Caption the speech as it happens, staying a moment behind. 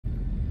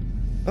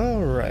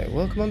Alright,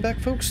 welcome on back,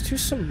 folks, to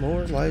some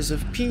more Lies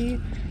of P.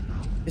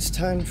 It's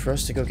time for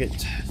us to go get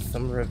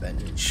some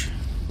revenge.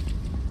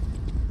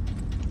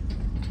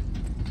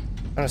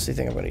 I honestly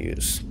think I'm going to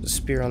use the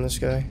spear on this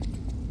guy.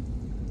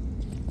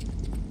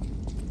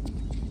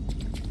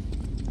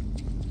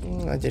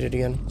 I did it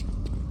again.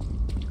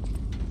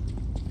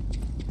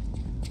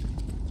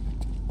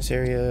 This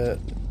area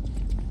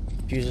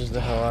confuses the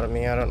hell out of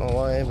me. I don't know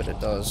why, but it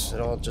does. It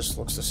all just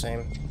looks the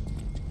same.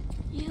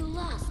 You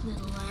lost,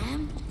 little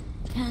lamb.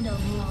 Hand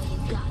over all you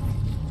got.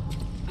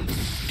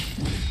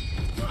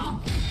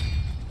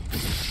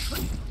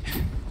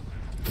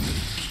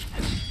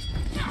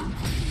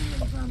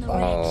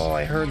 Oh,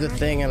 I heard the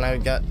thing and I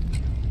got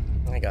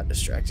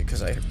distracted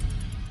because I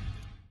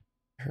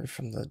heard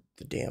from the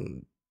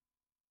damn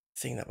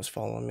thing that was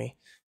following me.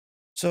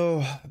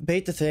 So,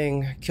 bait the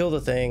thing, kill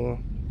the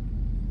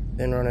thing,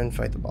 then run and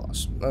fight the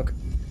boss. Okay.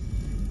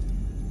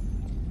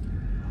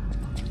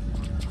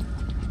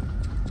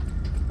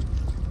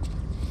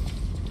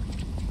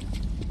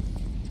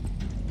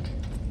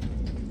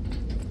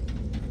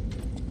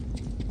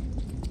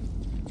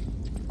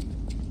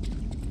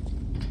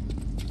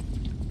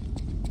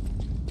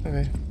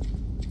 Okay.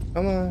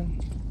 Come on.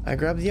 I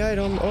grabbed the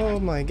item. Oh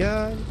my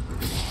god.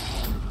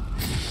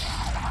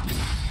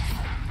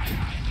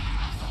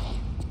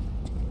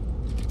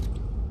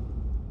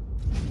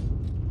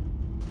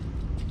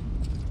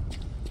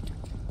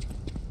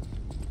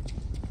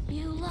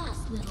 You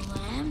lost, little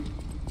lamb.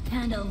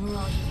 Hand over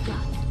all you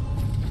got.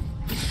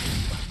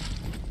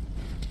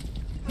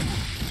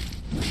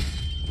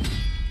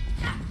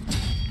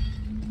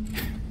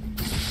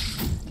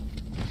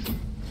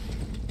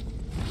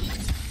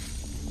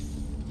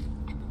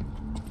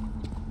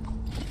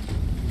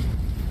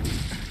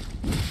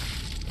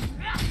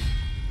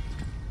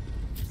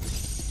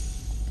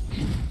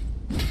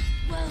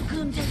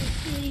 Welcome to the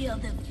city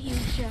of the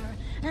future,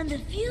 and the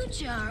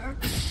future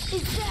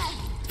is death.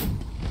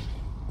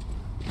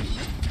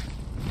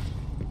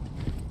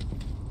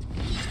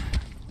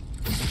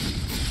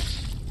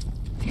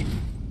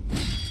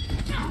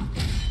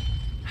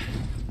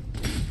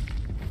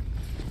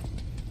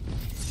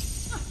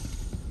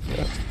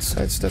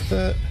 Sidestep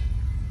that.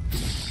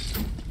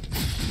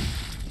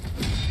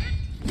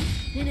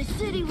 In a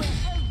city where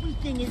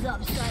everything is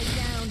upside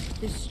down,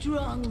 the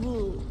strong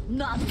rule,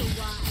 not the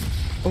wise.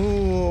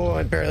 Oh,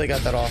 I barely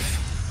got that off.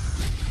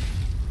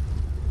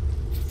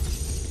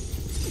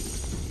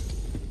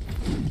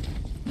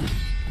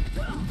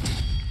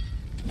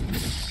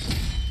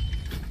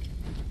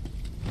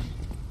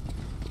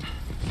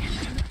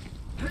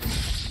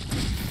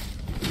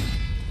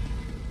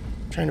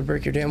 Trying to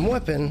break your damn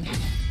weapon.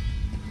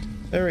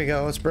 There we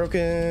go, it's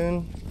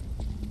broken.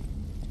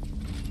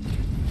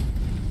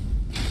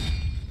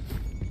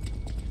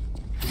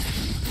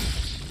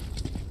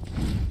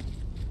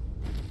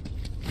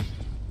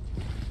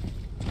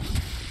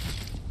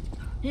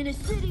 In a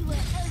city where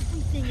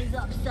everything is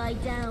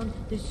upside down,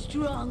 the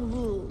strong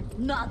rule,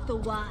 not the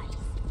wise.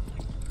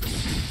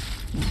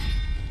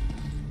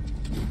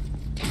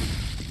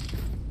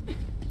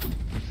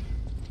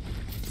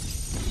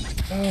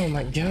 Oh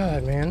my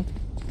god, man.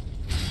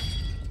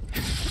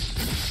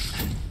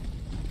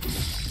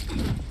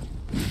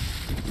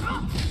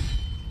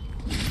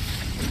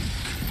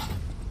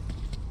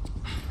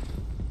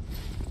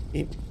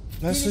 Keep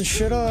messing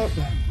shit up.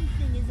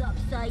 Everything is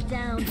upside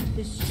down,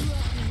 the strong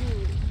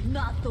rule,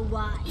 not the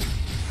wise.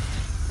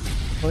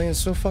 Playing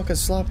so fucking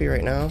sloppy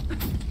right now.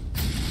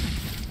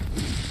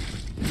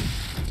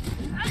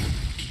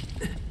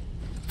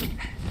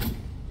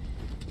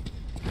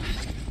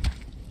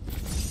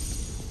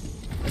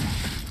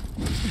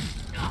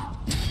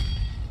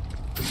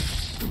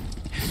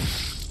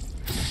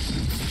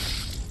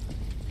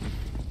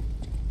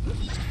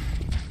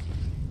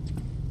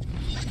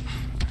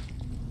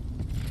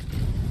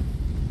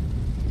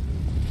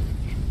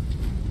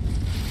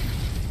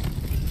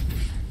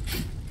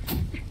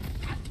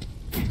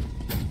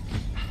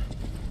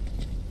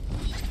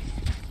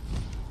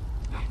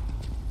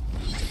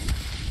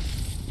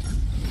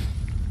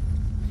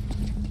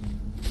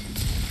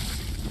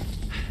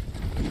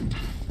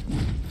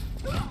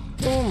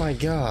 Oh my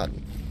god.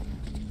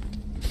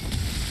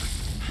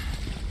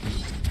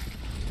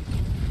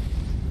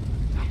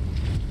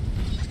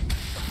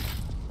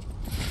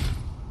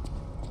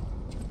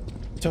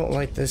 Don't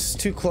like this.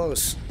 Too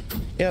close.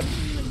 Yep.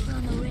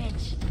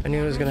 I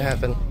knew it was gonna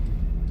happen.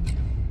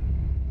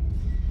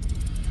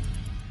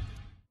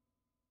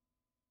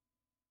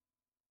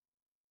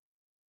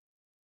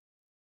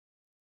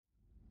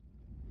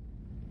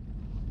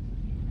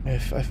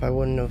 If I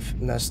wouldn't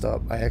have messed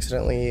up, I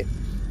accidentally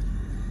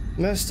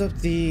messed up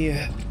the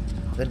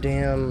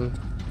damn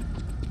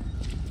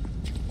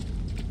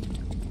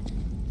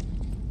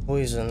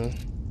poison.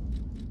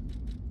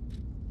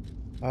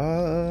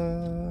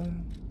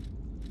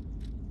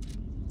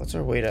 What's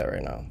our weight at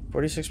right now?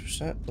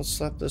 46%? Let's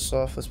slap this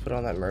off. Let's put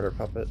on that murder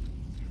puppet.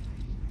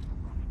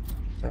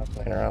 We're not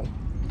playing around.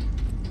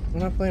 I'm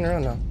not playing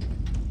around now.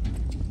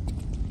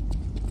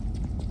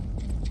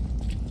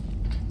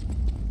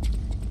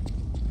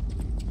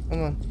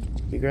 Come on.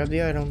 You grab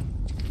the item.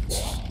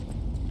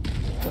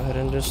 Go ahead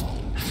and just...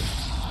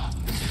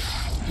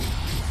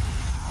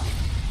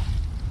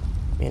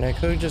 I mean, I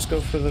could just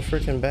go for the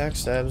frickin'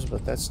 backstabs,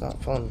 but that's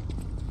not fun.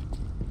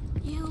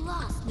 You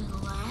lost, little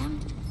lamb.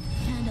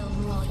 Hand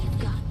over all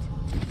you've got.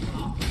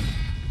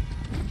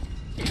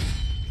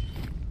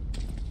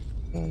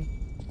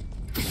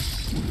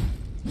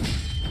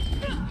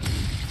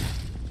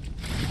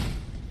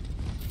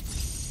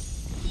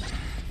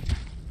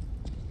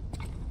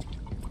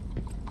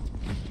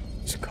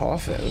 It's a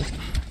coffin.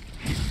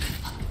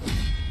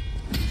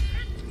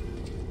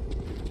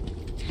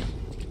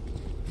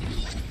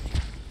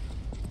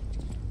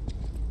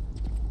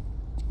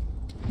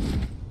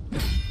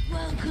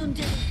 Welcome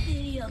to the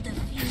city of the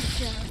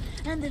future.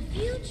 And the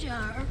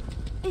future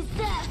is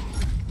death.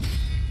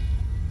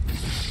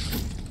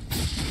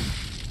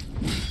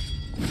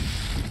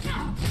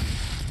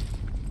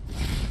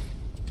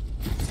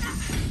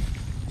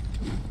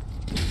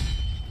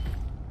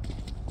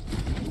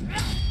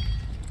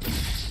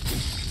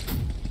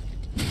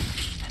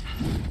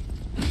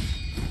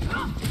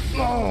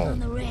 On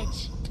the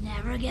rich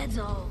never gets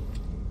old.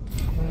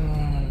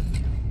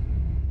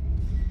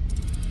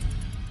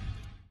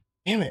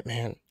 Damn it,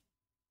 man.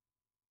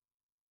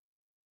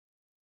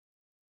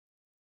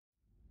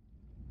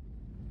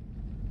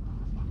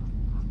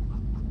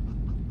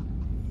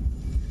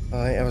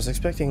 I was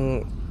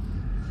expecting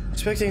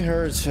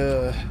her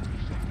to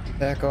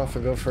back off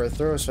and go for a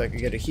throw so I could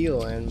get a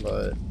heal in,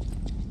 but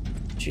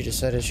she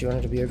decided she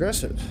wanted to be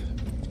aggressive.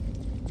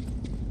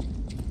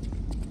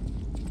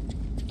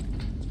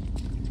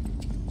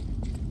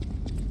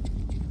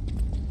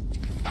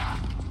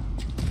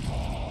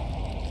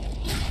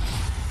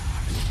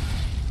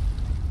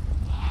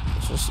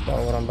 It's just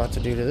about what I'm about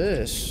to do to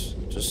this.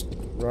 Just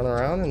run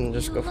around and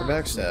just go for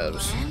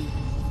backstabs.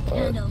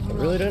 But I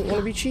really didn't want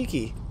to be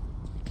cheeky.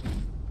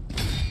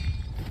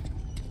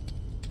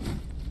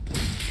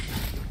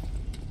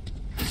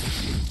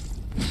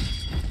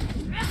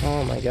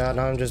 Oh my god,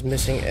 now I'm just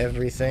missing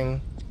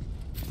everything.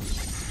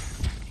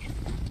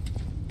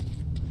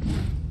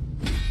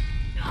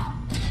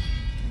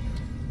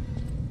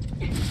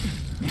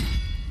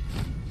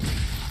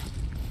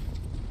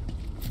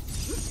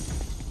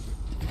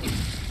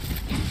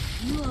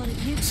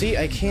 See,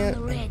 I can't...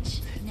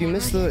 If you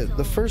miss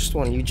the first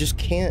one, you just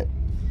can't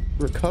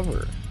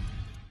recover.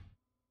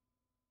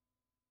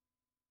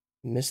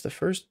 You miss the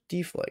first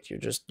deflect, you're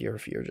just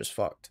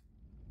fucked.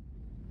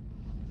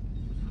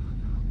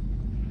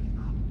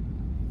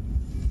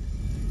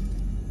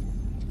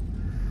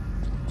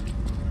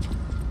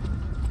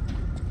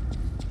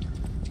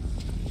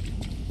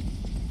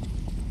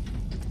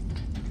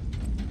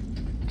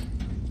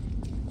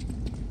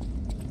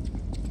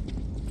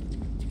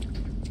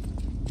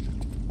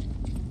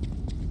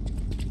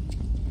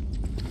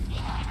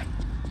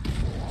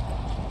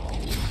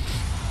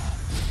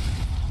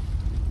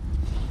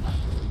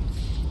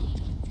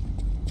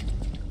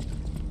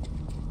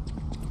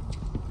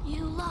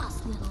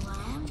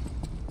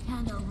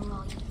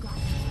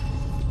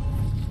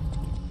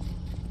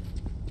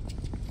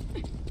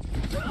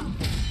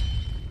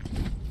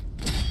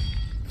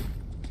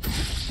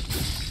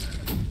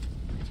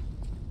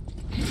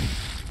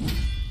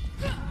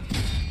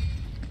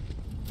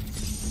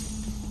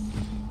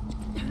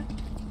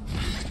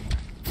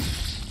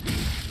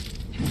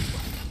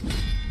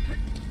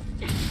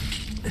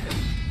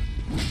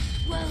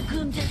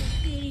 Welcome to the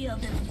city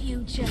of the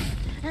future,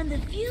 and the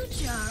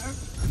future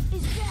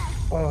is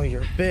death. Oh,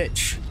 you're a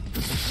bitch.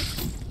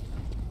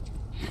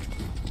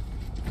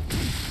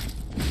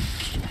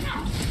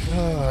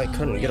 Oh, I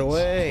couldn't get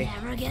away.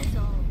 Never gets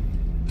old.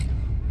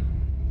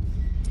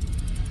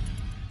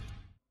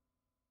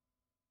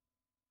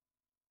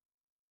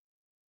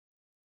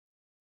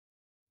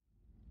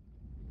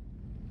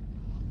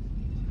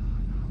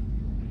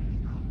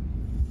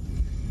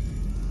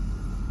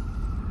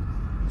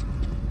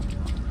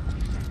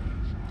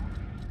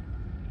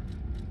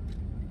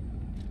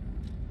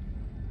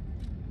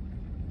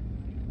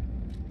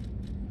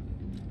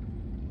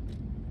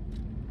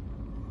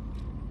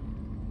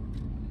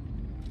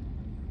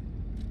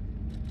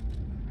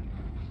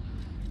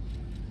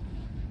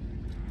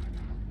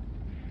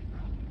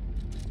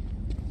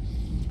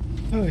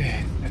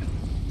 Okay.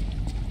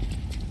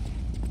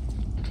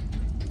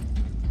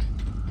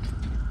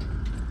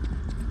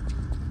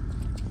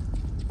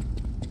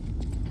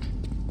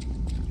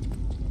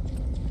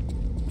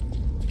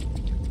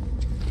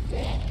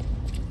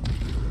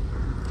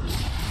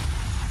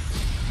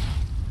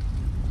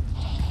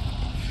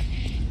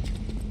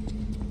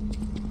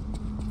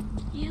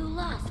 You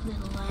lost,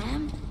 little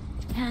lamb.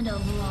 Hand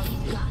over all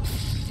you got.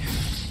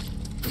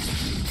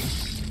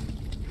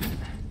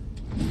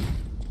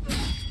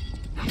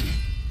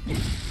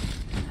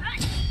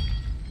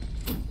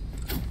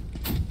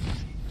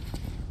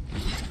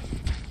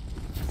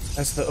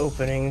 That's the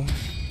opening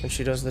when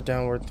she does the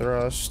downward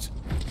thrust.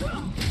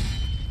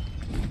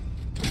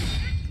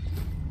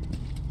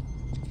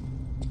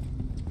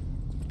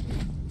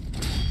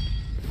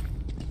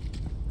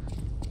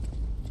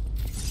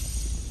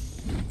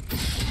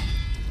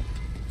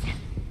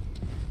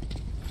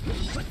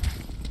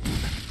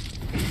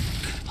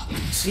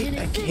 See, In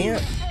a I city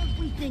can't. where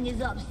everything is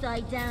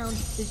upside down, the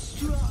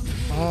strong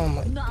Oh rule,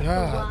 my not the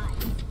God.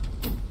 wise.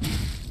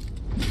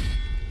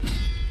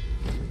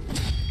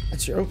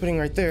 That's your opening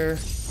right there.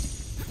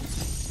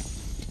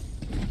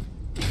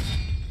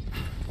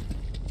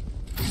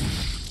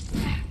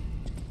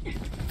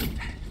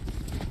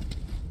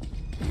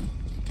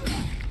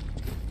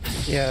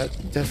 Yeah,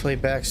 definitely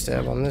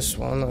backstab on this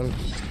one. I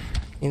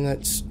mean,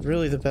 that's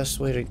really the best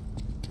way to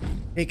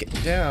take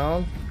it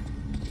down.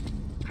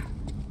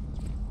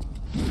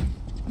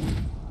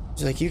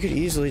 It's like you could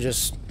easily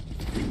just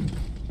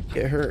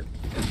get hurt.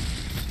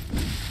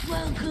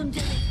 Welcome to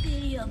the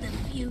city of the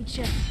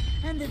future,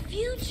 and the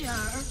future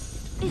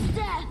is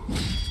death.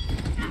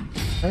 I'm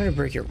trying to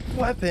break your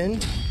weapon,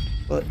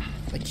 but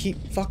I keep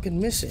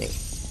fucking missing.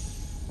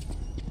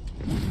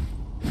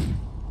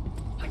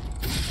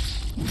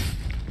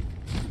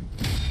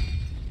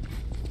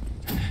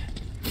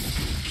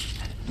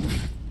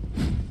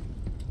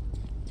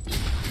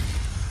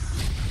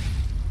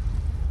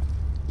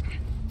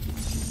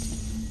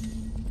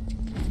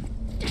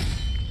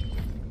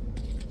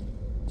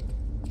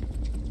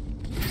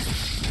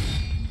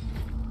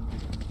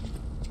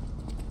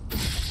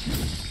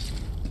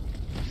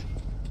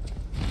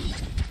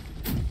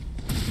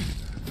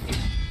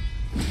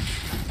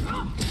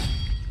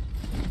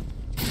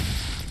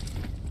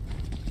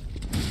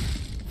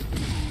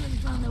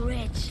 From the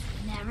rich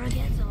never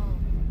gets old.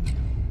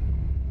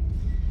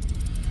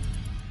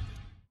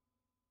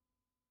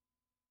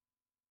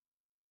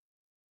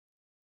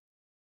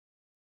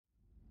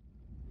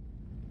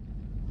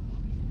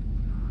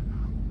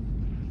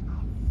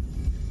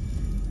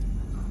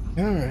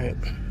 All right.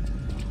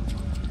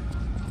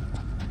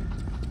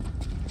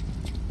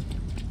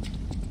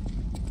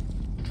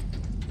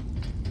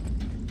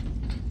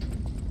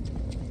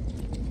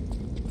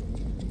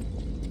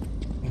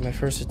 My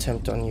first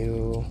attempt on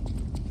you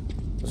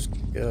was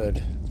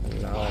good,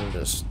 and now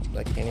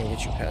I can't even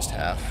get you past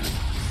half.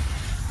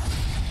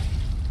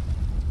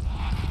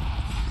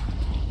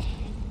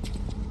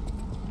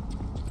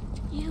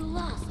 You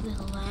lost,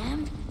 little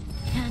lamb.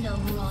 Hand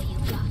over all you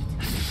got.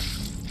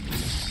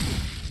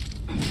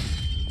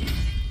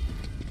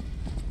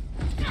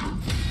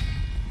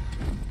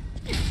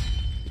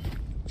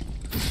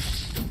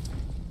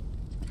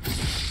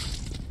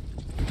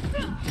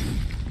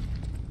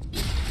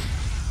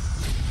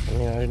 I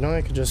mean, I know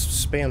I could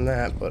just spam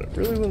that, but I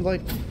really would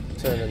like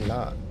to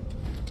not.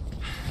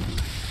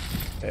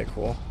 Okay,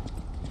 cool.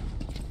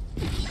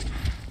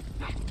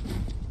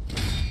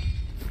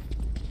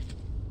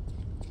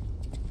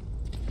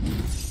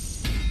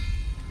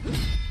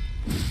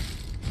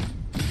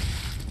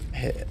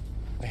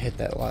 I hit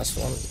that last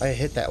one. I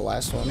hit that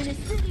last one. In a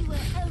city where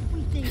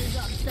everything is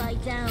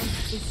upside down,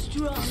 the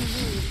strong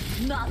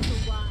rule, not the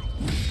wise.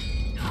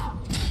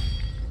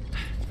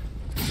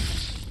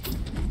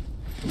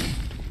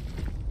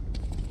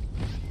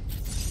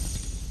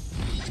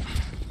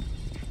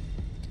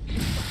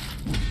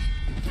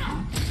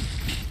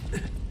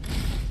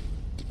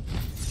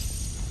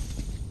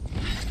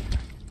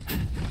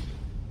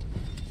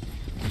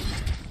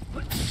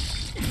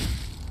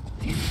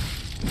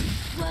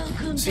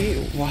 Welcome See, to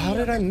the well, how city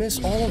did I of the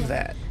miss all of future,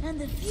 that?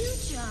 And the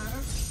future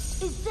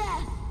is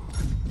death.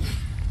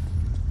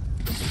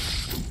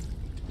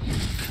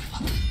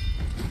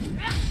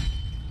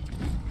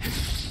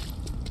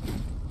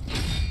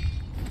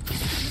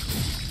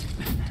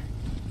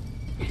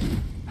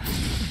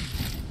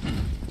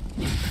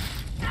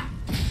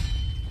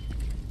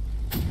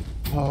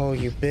 Oh,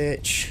 you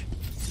bitch.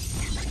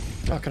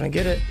 Not gonna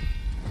get it.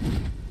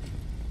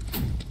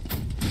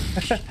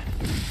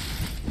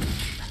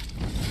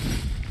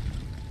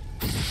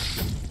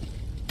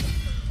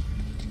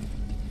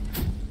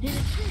 In a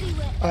city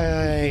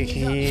where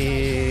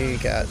He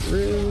got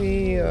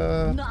really,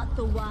 not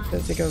the wise.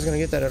 didn't think I was gonna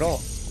get that at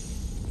all.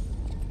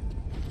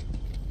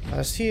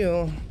 Last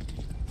heal.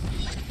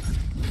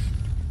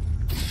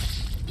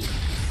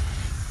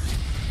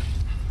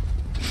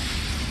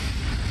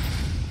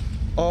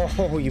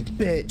 Oh, you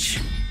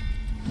bitch.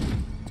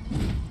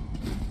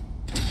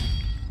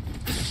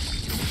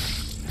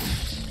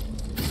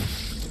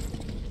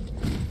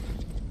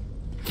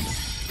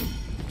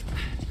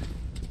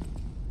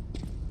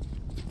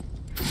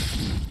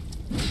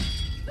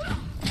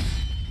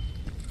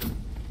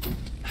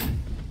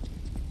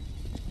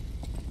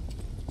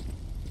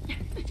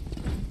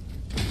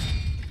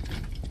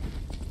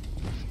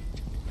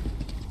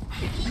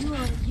 You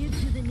ought to give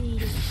to the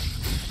needy.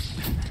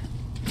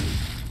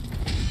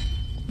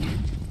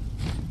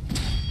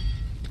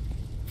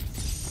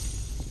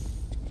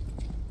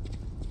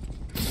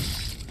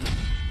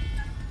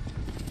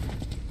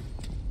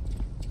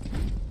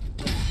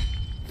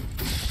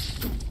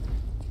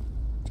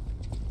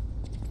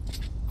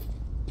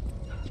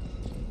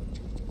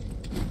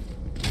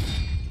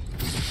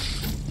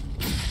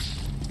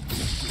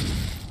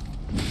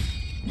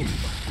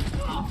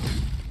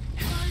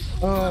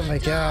 Oh my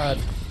god.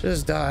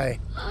 Just die.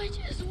 I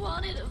just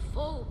wanted a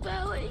full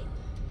belly.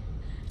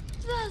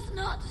 That's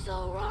not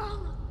so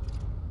wrong.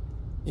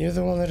 You're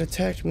the one that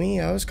attacked me.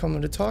 I was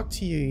coming to talk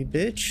to you, you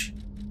bitch.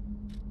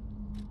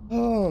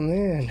 Oh,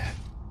 man.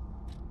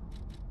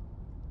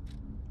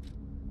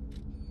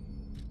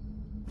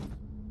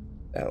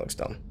 That looks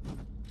dumb.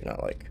 You're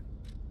not like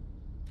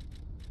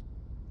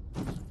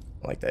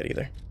that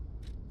either.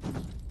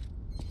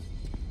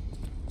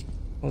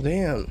 Well,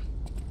 damn.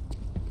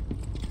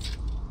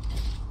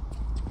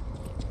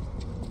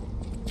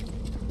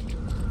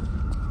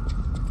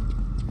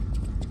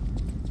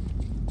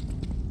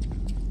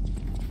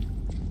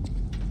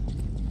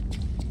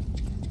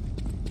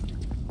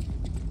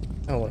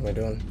 Oh, what am I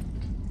doing?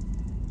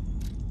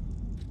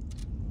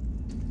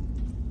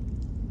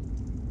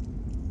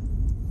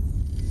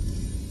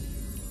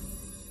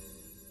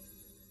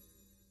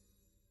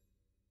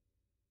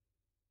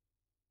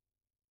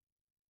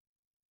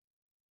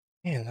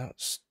 Man, that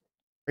was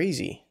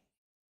crazy.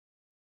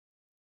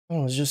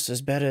 Oh, it was just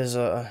as bad as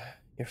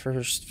your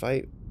first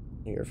fight,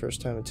 your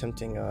first time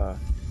attempting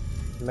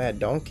Mad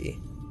Donkey.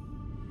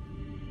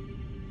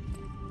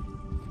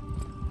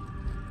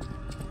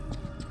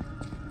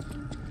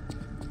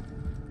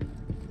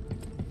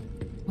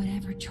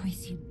 Whatever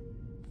choice you.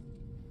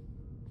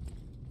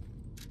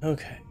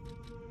 Okay.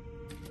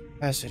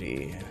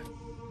 Capacity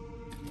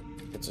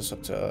gets us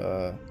up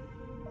to.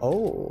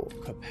 Oh,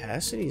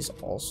 capacity is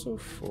also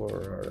for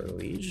our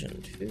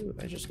Legion too.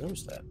 I just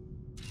noticed that.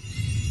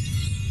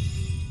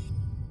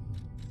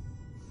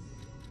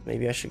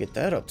 Maybe I should get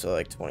that up to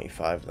like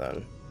 25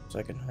 then, so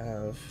I can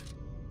have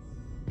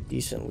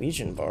decent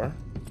Legion bar.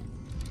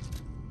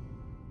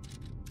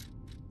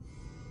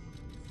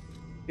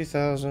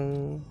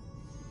 2,000,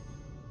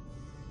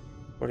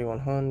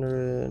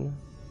 4,100,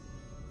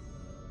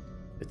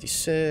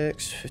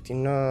 56,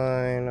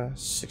 59,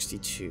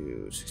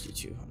 62,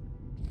 6,200.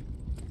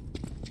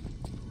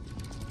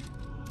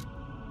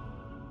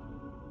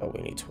 Oh,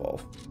 we need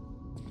 12.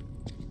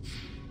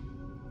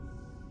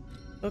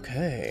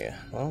 Okay,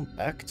 well,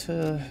 back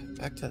to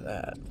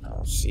that.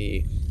 I'll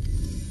see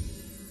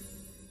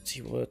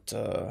what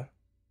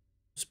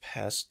was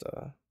past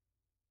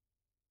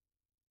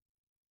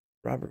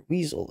Robert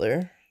Weasel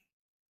there.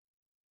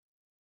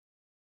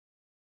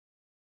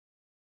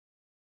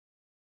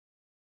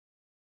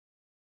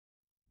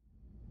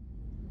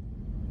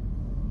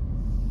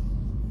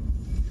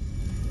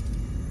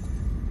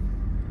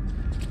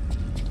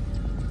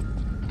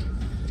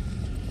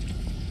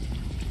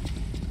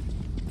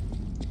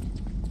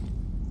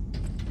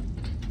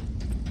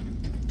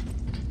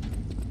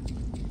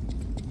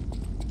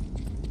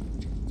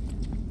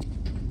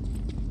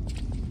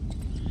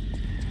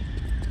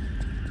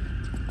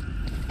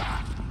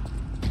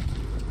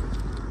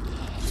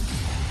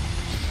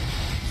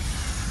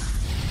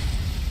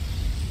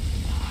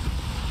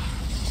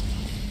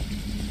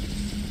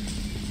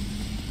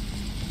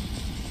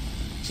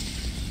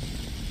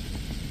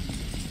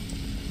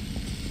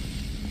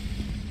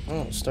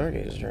 Oh,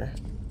 Stargazer.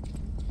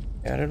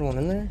 Added one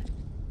in there?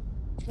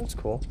 That's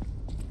cool.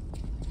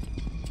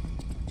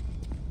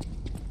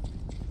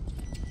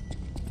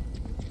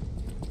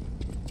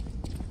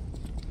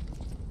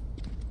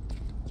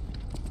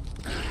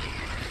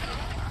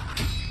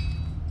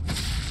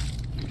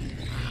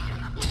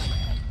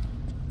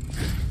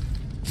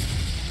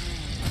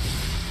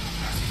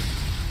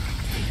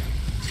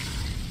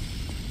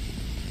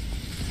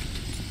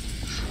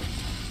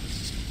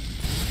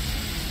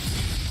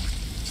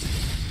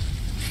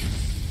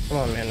 Come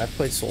on, man. I've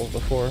played Souls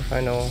before.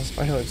 I know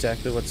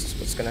exactly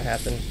what's gonna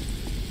happen.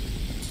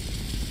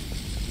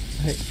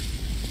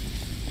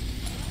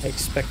 I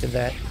expected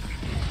that.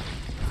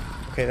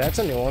 Okay, that's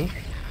a new one.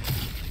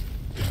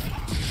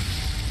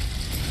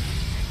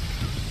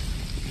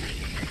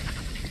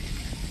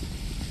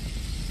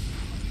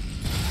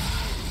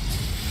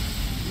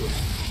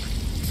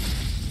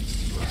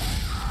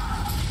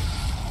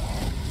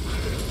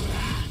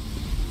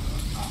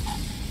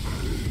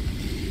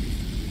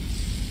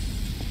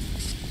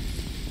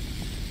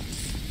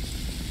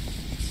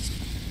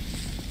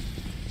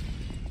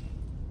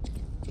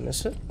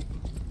 Miss it?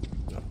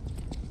 No.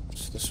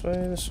 It's this way,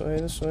 this way,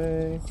 this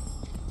way.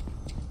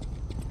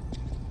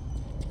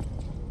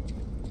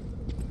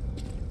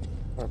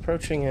 We're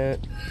approaching it.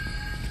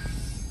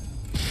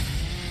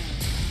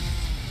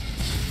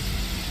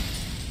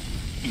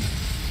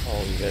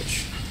 Oh,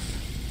 bitch.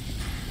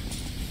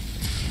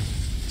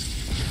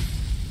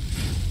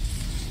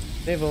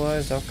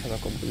 Stabilized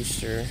alchemical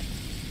booster.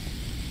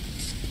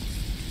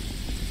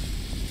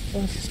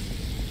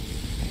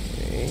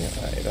 Okay,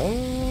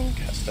 item.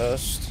 Cat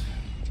dust.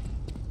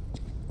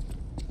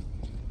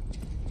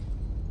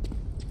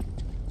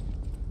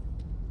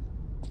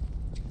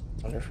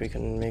 Wonder if we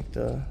can make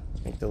the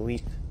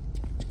leap.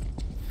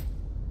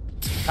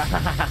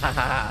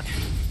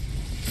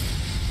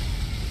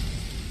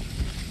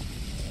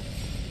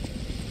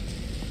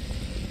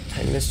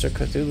 And Mr.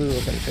 Cthulhu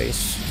looking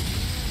face.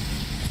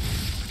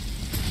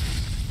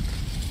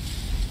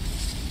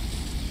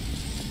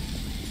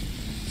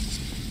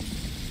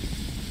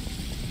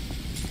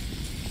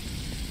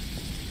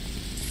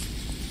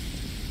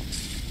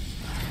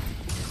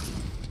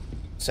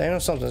 So I know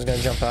something's gonna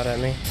jump out at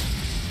me.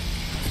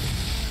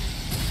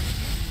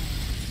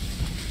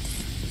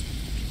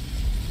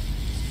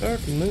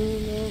 Dark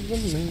moon of the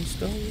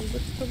moonstone, the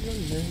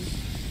covenant.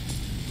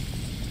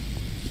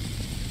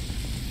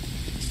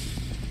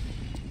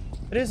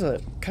 It is a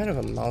kind of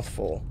a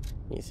mouthful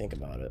when you think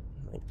about it.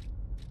 Like,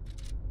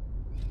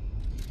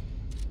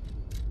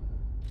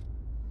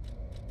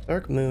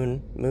 Dark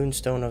moon,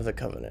 moonstone of the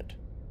covenant.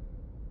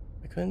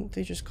 Why couldn't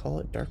they just call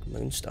it dark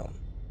moonstone?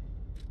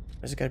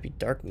 Why's it gotta be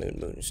dark moon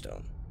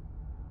moonstone?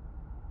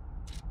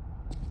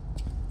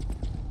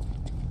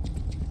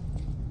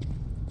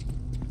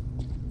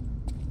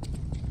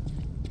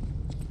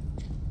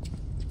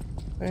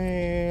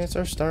 Hey, it's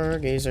our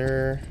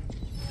stargazer.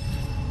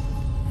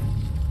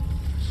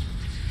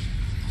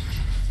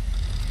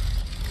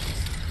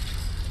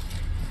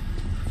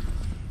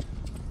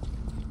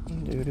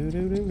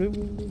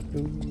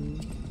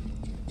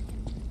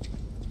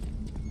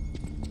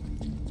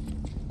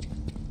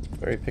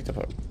 Already picked up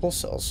our pulse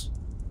cells.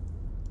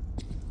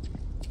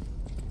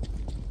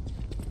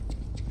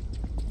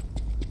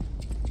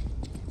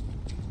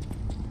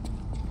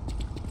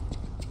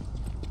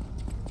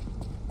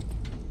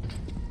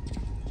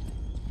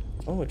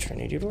 Oh, a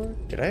Trinity door?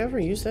 Did I ever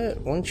use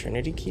that one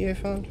Trinity key I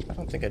found? I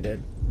don't think I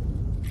did.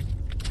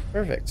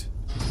 Perfect.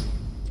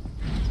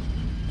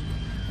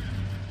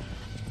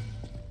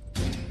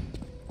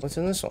 What's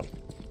in this one?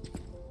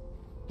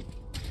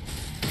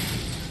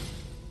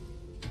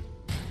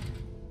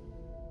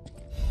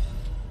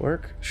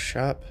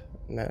 Workshop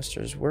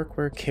masters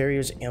workwear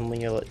carriers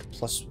amulet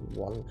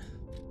 +1.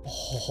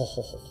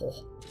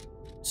 Oh,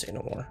 say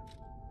no more.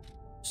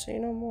 Say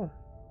no more.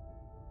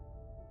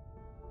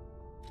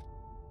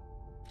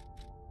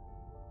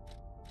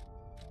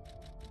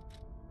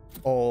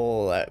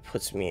 Oh, that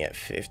puts me at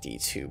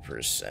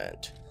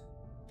 52%.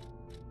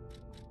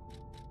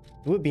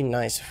 It would be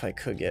nice if I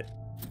could get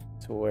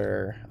to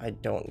where I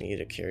don't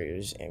need a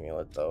carrier's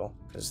amulet though,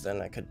 because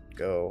then I could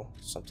go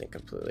something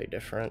completely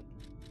different.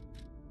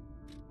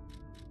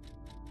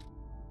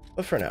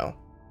 But for now,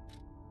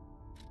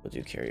 we'll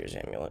do carrier's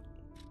amulet.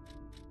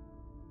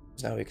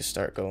 Because now we can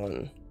start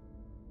going.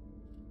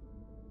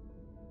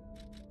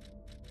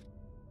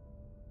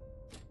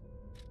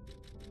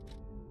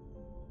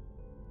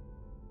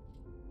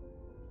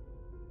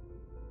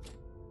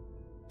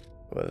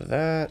 With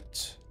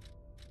that.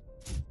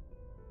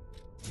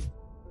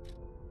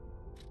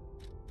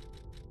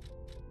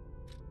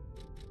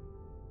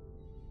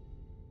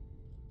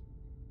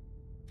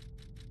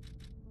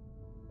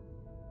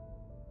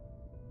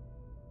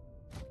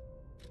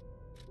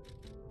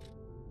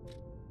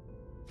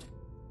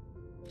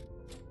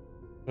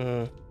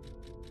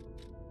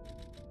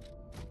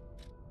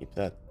 Keep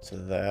that to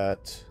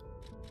that.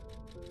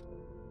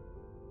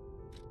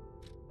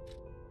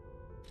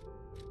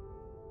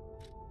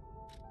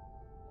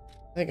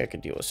 I think I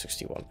could deal with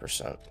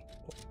 61%.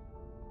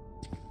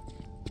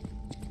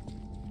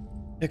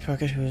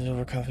 Pickpocket who is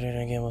overconfident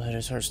and gamble had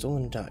his heart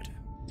stolen and died.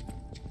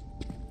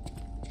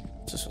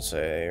 What's this one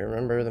say?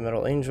 Remember the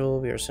metal angel,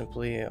 we are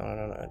simply on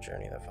a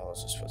journey that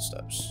follows his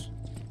footsteps.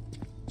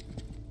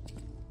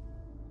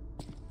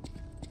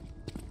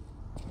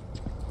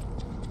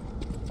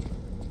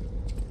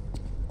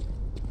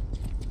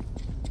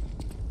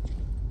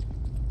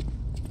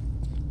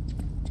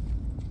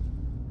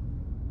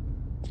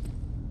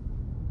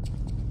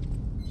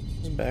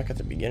 Back at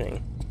the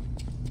beginning.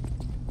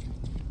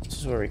 This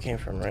is where we came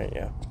from, right?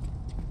 Yeah.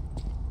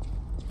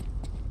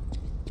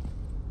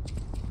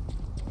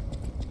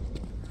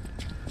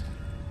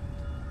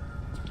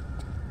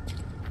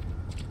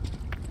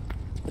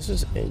 This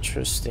is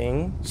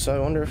interesting. So I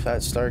wonder if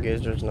that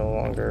stargazer is no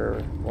longer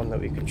one that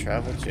we can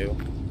travel to.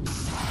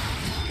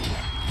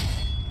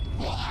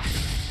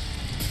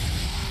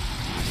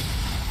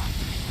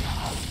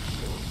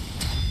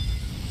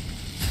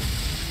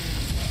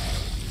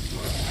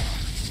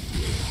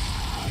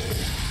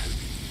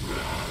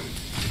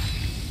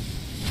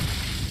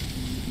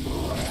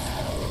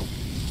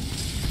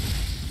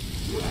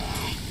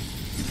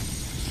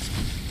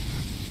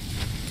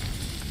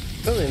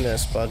 Really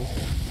miss, bud.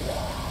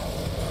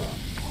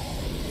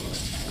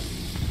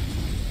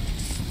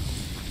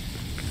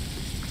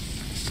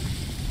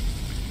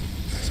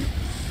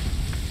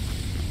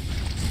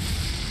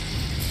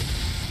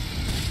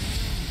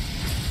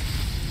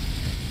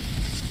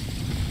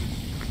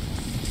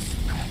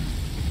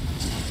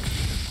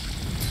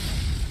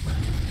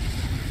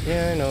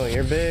 Yeah, I know,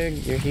 you're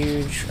big, you're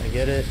huge, I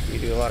get it, you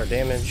do a lot of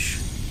damage.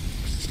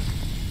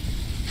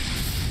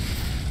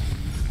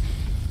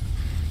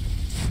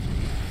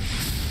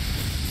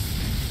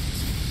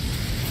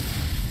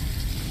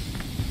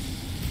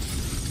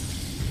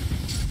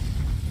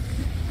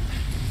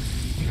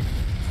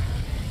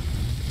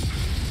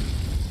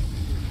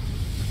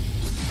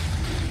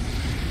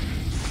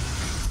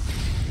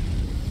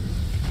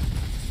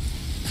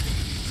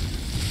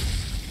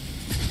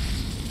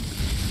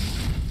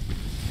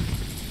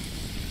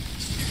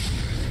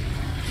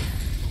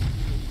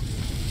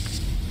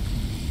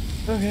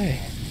 Okay.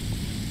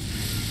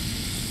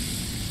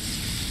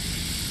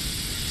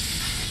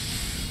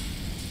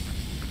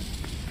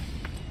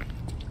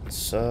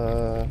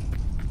 this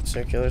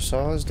circular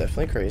saw is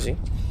definitely crazy.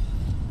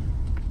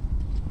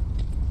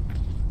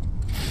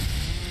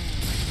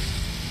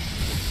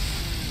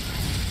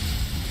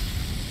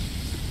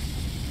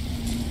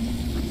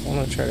 I'm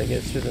gonna try to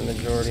get through the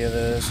majority of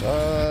this.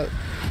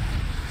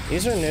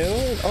 These are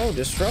new? Oh,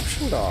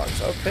 disruption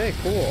dogs. Okay,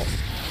 cool.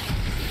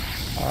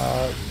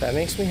 That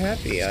makes me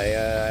happy.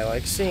 I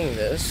like seeing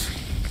this.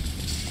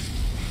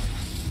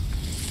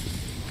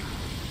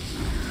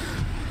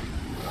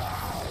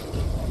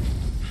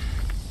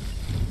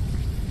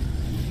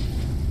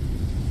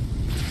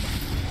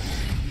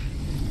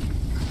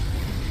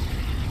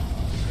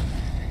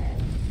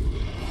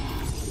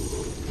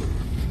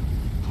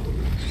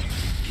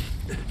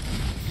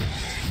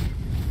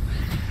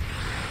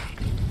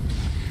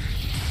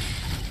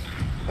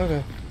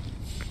 Okay.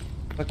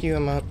 Fuck you,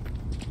 I'm out.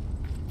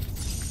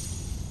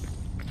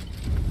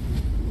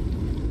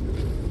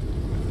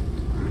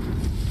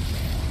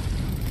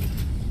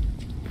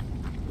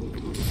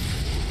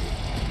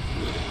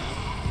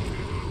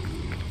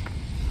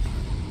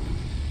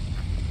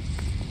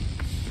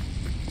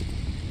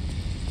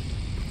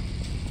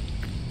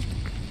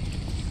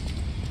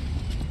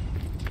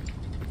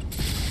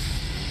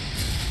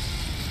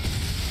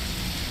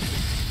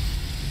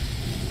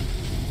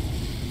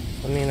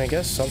 I mean, I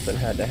guess something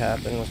had to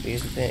happen with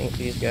these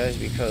guys,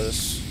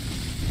 because,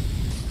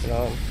 you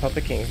know,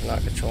 Puppet King's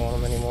not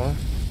controlling them anymore.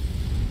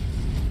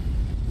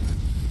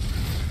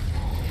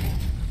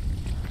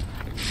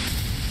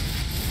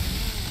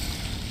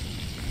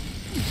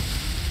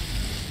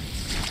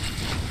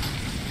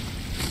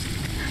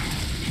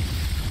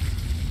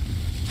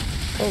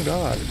 Oh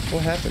God,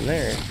 what happened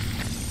there?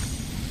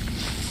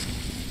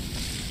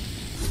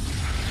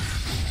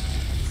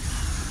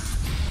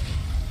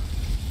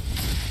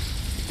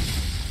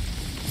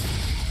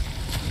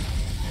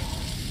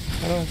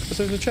 Oh, but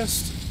there's a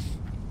chest.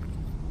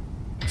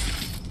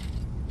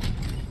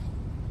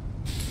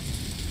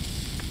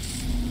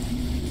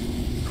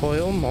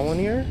 Coil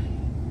Molyneux?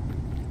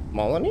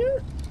 Molyneux?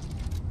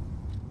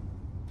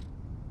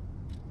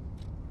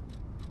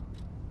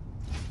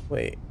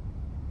 Wait.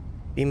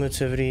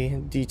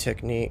 Emotivity, D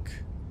technique.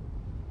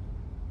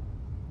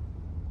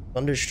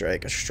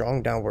 Thunderstrike, a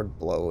strong downward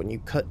blow. When you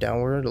cut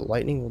downward,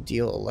 lightning will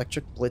deal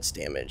electric blitz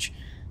damage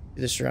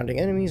to the surrounding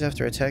enemies.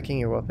 After attacking,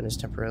 your weapon is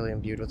temporarily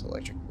imbued with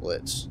electric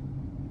blitz.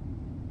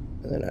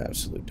 And then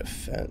absolute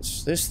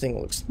defense. This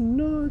thing looks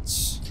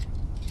nuts.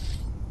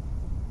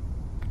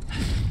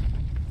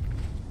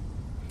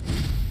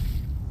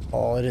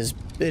 Oh, it is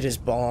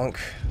bonk.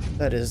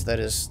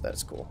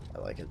 That's cool. I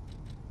like it.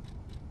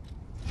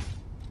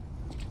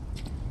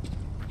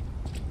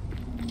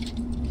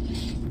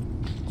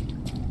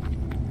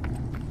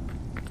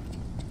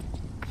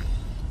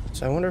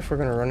 So I wonder if we're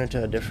gonna run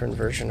into a different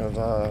version of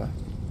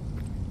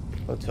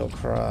Hotel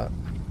Krat.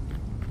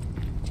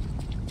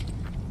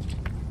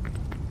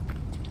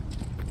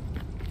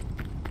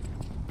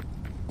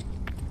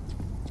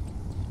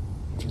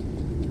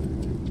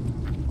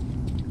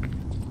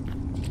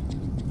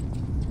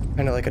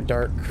 Kind of like a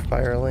dark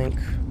fire link.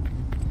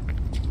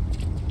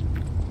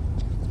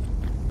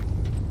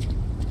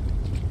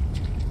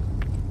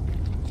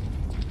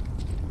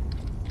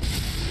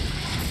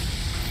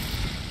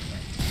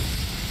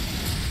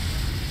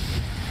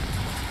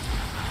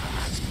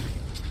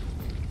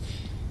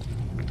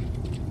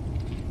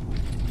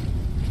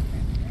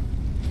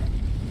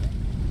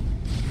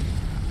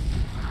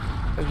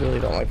 I really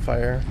don't like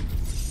fire.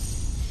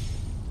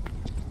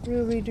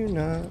 Really do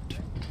not.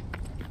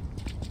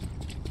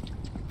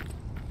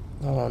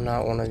 Oh,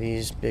 not one of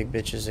these big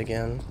bitches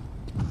again.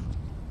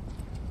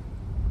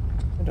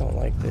 I don't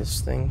like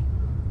this thing.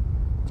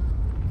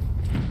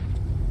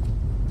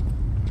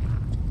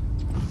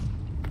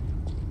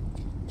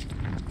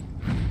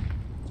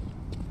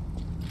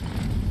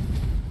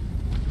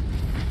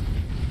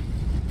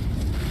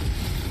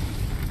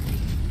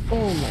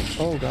 Oh my,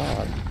 oh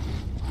God.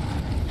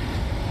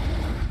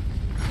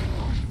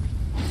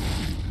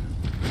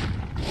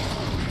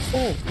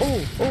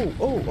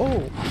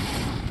 Oh.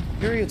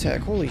 Fury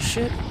attack, holy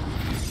shit.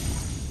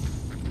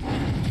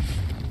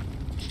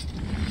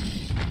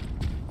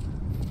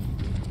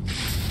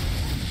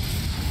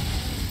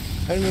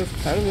 How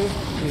to move.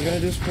 He's gonna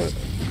do support.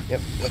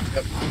 Yep.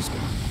 He's good.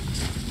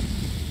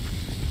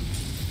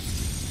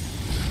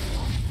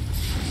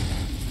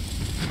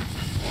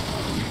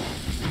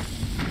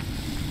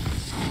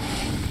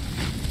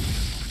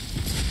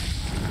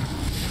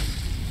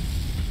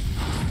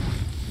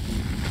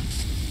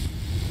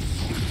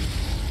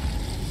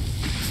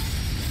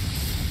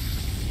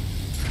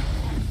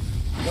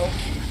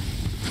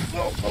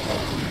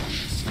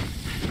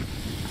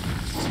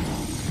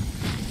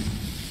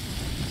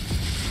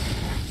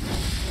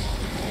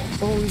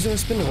 Oh, he's gonna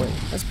spin the wing.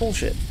 That's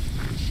bullshit.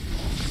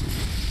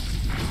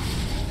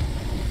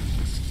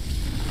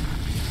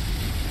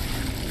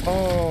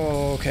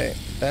 Oh, okay.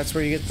 That's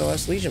where you get the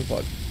last Legion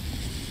plug.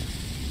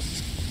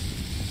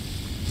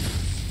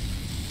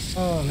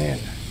 Oh, man.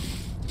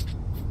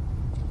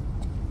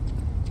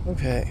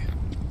 Okay.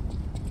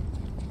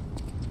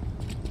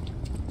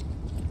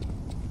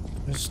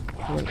 Just...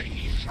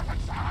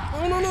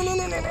 No, no, no, no,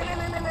 no, no, no,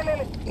 no, no, no, no,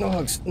 no. No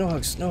hugs, no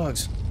hugs, no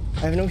hugs. I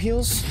have no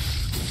heals.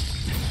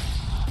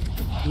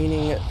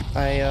 Meaning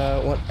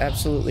I want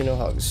absolutely no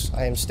hugs.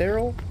 I am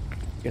sterile.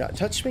 Do not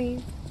touch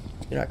me.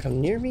 Do not come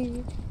near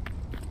me.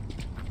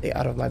 Stay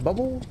out of my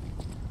bubble.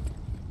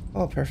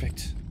 Oh,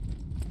 perfect.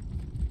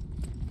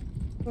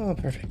 Oh,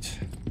 perfect.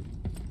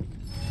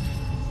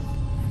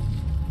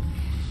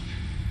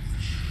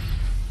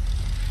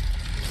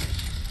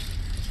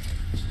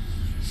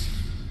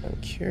 I'm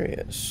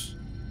curious.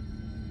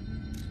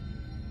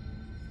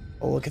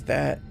 Oh, look at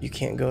that. You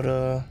can't go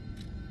to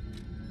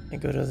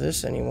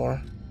this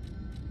anymore.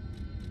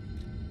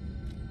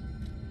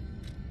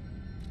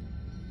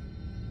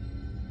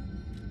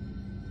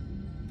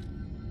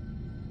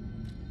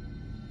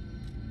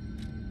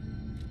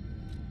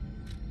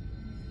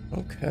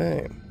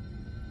 Okay.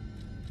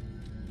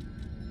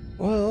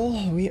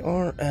 Well, we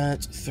are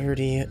at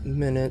 30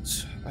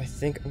 minutes. I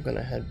think I'm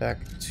gonna head back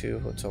to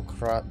Hotel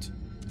Krat.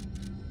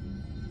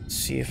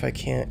 See if I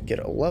can't get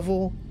a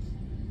level.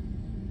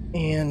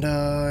 And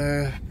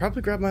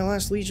probably grab my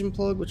last Legion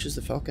plug, which is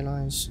the Falcon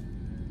Eyes.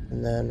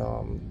 And then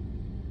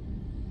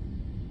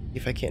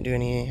if I can't do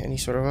any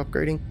sort of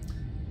upgrading.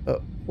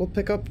 But we'll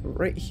pick up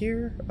right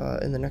here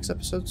in the next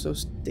episode, so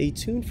stay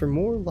tuned for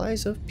more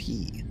Lies of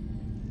P.